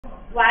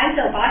完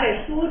整把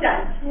给舒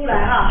展出来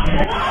啊。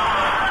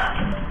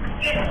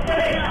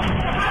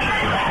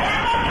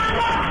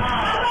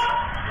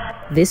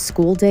This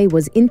school day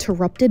was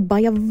interrupted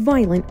by a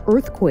violent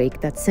earthquake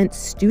that sent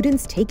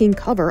students taking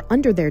cover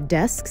under their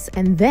desks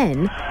and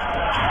then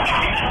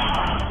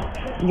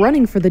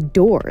running for the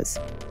doors.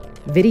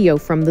 Video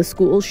from the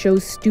school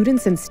shows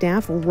students and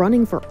staff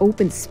running for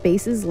open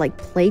spaces like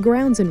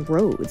playgrounds and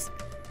roads.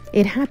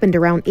 It happened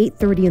around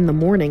 8:30 in the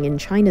morning in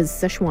China's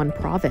Szechuan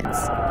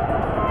province.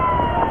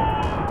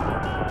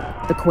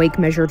 The quake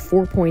measured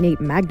 4.8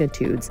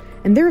 magnitudes,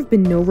 and there have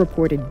been no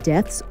reported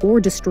deaths or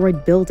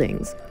destroyed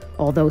buildings,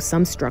 although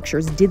some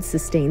structures did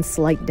sustain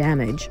slight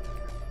damage.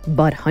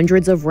 But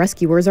hundreds of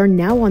rescuers are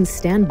now on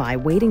standby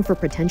waiting for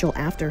potential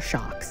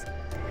aftershocks.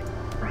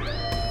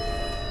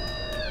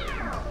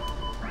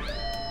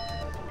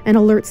 An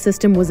alert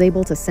system was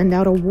able to send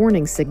out a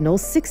warning signal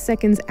 6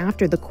 seconds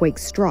after the quake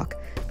struck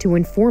to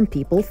inform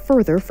people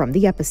further from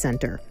the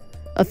epicenter.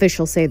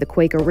 Officials say the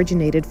quake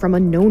originated from a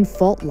known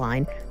fault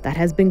line that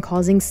has been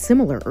causing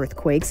similar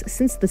earthquakes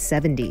since the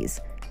 70s.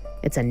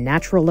 It's a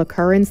natural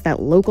occurrence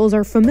that locals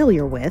are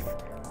familiar with,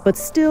 but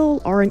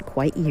still aren't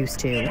quite used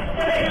to.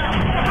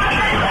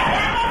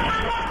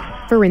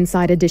 For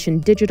Inside Edition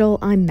Digital,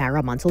 I'm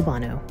Mara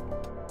Montalbano.